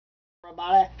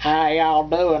everybody, how y'all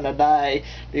doing today?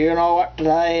 Do you know what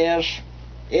today is?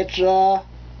 It's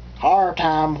horror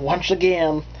time once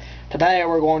again. Today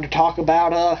we're going to talk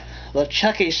about the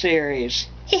Chucky series.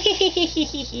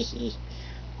 I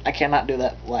cannot do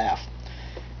that laugh.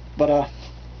 But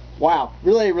wow,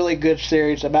 really good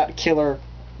series about the killer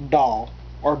doll,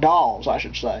 or dolls I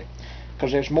should say,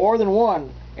 because there's more than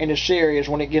one in the series.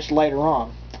 When it gets later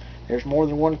on, there's more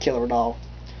than one killer doll.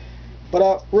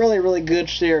 But really good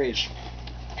series.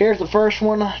 Here's the first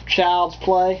one, Child's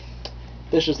Play.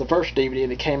 This is the first DVD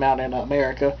that came out in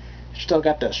America. Still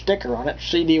got the sticker on it,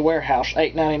 CD Warehouse,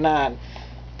 $8.99.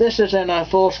 This is in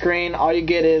full screen. All you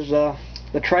get is the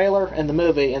trailer and the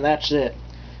movie, and that's it.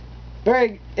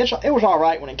 It was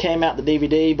alright when it came out, the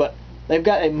DVD, but they've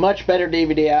got a much better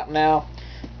DVD out now.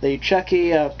 The Chucky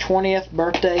 20th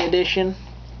birthday edition,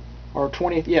 or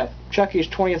Chucky's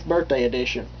 20th birthday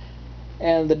edition.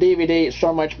 And the DVD is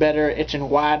so much better. It's in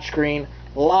widescreen,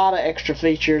 a lot of extra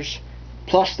features,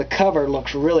 plus the cover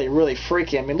looks really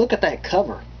freaky. I mean, look at that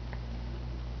cover.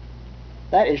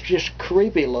 That is just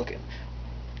creepy looking.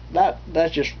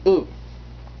 That's just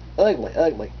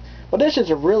ugly. But this is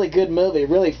a really good movie,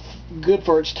 really good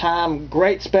for its time.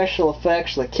 Great special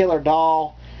effects, the killer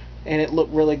doll, and it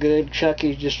looked really good.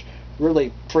 Chucky just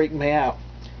really freaked me out.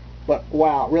 But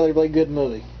wow, really good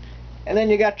movie. And then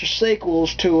you got your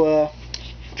sequels to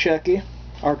Chucky,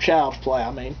 or Child's Play,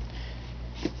 I mean.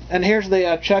 And here's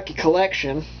the Chucky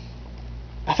collection.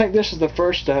 I think this is the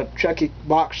first Chucky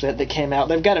box set that came out.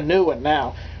 They've got a new one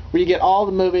now, where you get all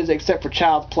the movies except for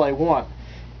Child's Play 1.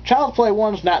 Child's Play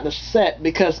 1's not in the set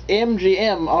because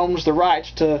MGM owns the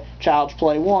rights to Child's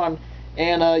Play 1,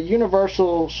 and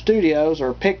Universal Studios,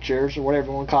 or Pictures, or whatever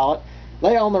you want to call it,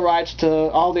 they own the rights to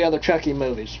all the other Chucky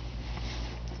movies.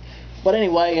 But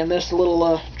anyway, in this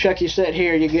little Chucky set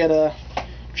here, you get a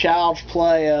Child's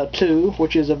Play 2,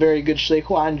 which is a very good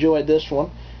sequel. I enjoyed this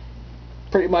one.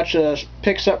 Pretty much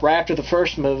picks up right after the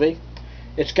first movie.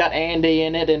 It's got Andy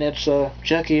in it, and it's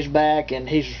Chucky's back, and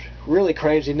he's really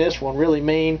crazy in this one, really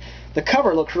mean. The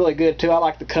cover looks really good too. I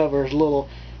like the cover. His little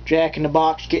Jack in the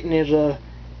Box getting his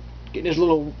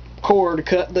little cord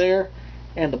cut there,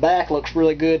 and the back looks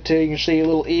really good too. You can see a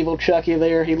little evil Chucky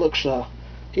there. He looks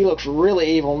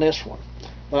really evil in this one.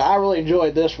 But I really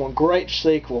enjoyed this one. Great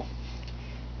sequel.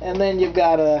 And then you've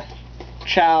got a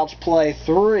Child's Play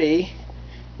 3,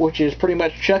 which is pretty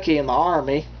much Chucky in the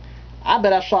army. I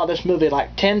bet I saw this movie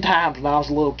like 10 times when I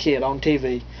was a little kid on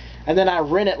TV. And then I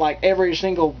rent it like every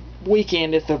single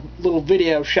weekend at the little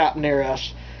video shop near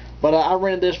us. But I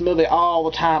rented this movie all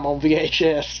the time on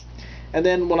VHS. And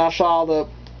then when I saw the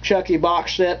Chucky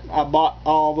box set, I bought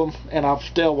all of them, and I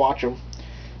still watch them.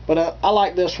 But I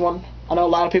like this one. I know a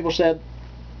lot of people said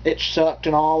it sucked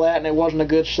and all that, and it wasn't a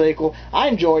good sequel. I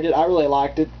enjoyed it. I really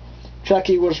liked it.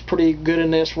 Chucky was pretty good in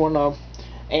this one.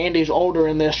 Andy's older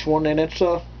in this one, and it's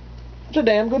a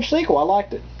damn good sequel. I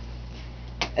liked it.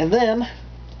 And then,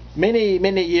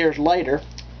 many years later,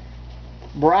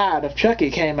 Bride of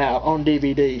Chucky came out on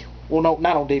DVD. Well, no,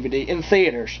 not on DVD, in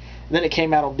theaters. And then it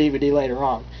came out on DVD later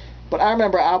on. But I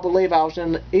remember, I believe I was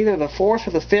in either the 4th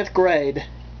or the 5th grade,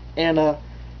 and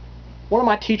one of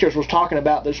my teachers was talking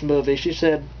about this movie. She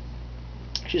said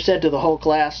to the whole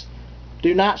class,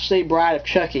 "Do not see Bride of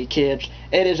Chucky, kids.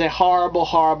 It is a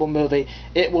horrible movie.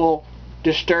 It will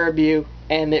disturb you,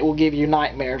 and it will give you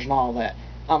nightmares and all that."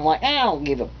 I'm like, I don't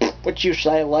give a what you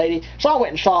say, lady. So I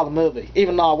went and saw the movie,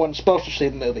 even though I wasn't supposed to see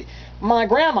the movie. My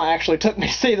grandma actually took me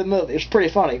to see the movie. It's pretty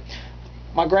funny.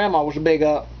 My grandma was a big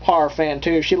horror fan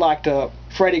too. She liked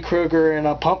Freddy Krueger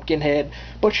and Pumpkinhead,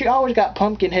 but she always got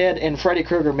Pumpkinhead and Freddy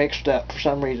Krueger mixed up for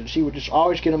some reason. She would just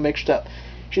always get them mixed up.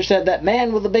 She said, "That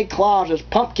man with the big claws is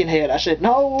Pumpkinhead." I said,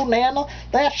 "No, Nana,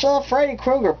 that's Freddy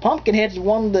Krueger. Pumpkinhead's the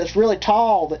one that's really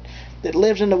tall, that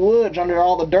lives in the woods under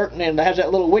all the dirt, and has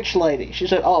that little witch lady." She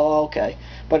said, "Oh, okay."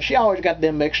 But she always got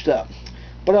them mixed up.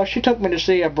 But she took me to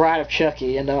see a Bride of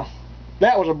Chucky, and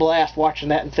that was a blast watching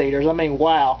that in theaters. I mean,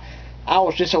 wow. I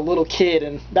was just a little kid,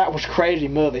 and that was a crazy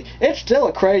movie. It's still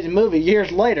a crazy movie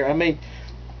years later. I mean,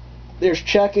 there's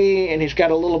Chucky, and he's got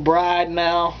a little bride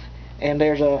now, and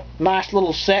there's a nice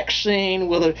little sex scene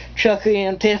with a Chucky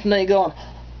and Tiffany going,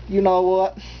 you know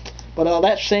what. But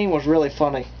that scene was really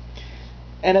funny.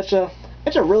 And it's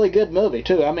a really good movie,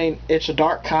 too. I mean, it's a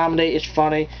dark comedy, it's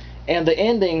funny, and the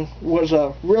ending was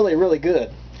really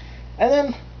good. And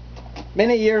then,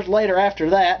 many years later after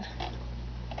that,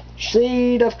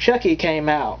 Seed of Chucky came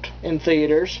out in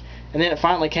theaters, and then it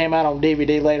finally came out on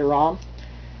DVD later on.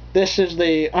 This is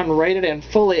the unrated and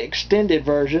fully extended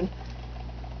version.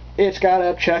 It's got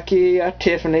a Chucky, a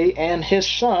Tiffany, and his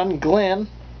son, Glenn,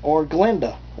 or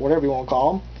Glenda, whatever you want to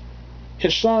call him.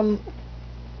 His son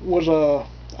was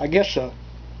I guess a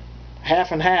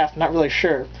half and half. Not really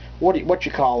sure what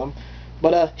you call him,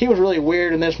 but he was really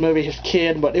weird in this movie. His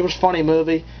kid, but it was a funny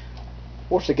movie.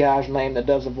 What's the guy's name that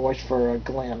does the voice for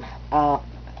Glenn?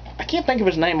 I can't think of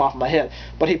his name off my head,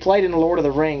 but he played in The Lord of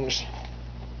the Rings.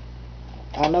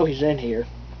 I know he's in here.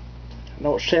 I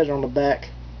know it says on the back.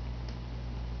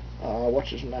 What's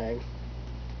his name?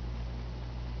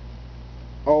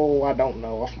 Oh, I don't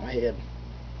know off my head.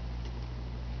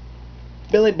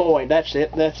 Billy Boyd, that's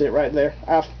it right there.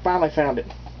 I finally found it.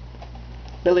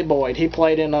 Billy Boyd, he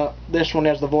played in this one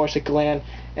as the voice of Glenn,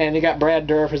 and you got Brad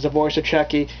Dourif as the voice of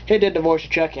Chucky. He did the voice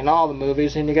of Chucky in all the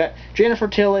movies, and you got Jennifer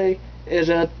Tilly is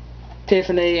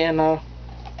Tiffany, and a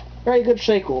very good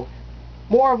sequel.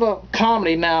 More of a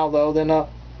comedy now though than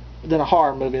a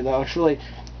horror movie though. It's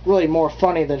really more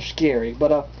funny than scary,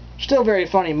 but still very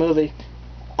funny movie.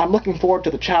 I'm looking forward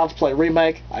to the Child's Play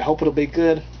remake. I hope it'll be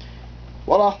good.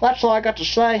 Well, that's all I got to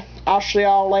say. I'll see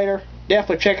y'all later.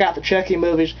 Definitely check out the Chucky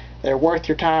movies. They're worth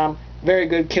your time. Very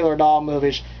good killer doll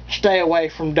movies. Stay away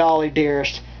from Dolly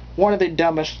Dearest. One of the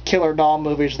dumbest killer doll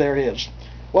movies there is.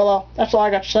 Well, that's all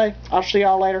I got to say. I'll see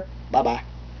y'all later. Bye-bye.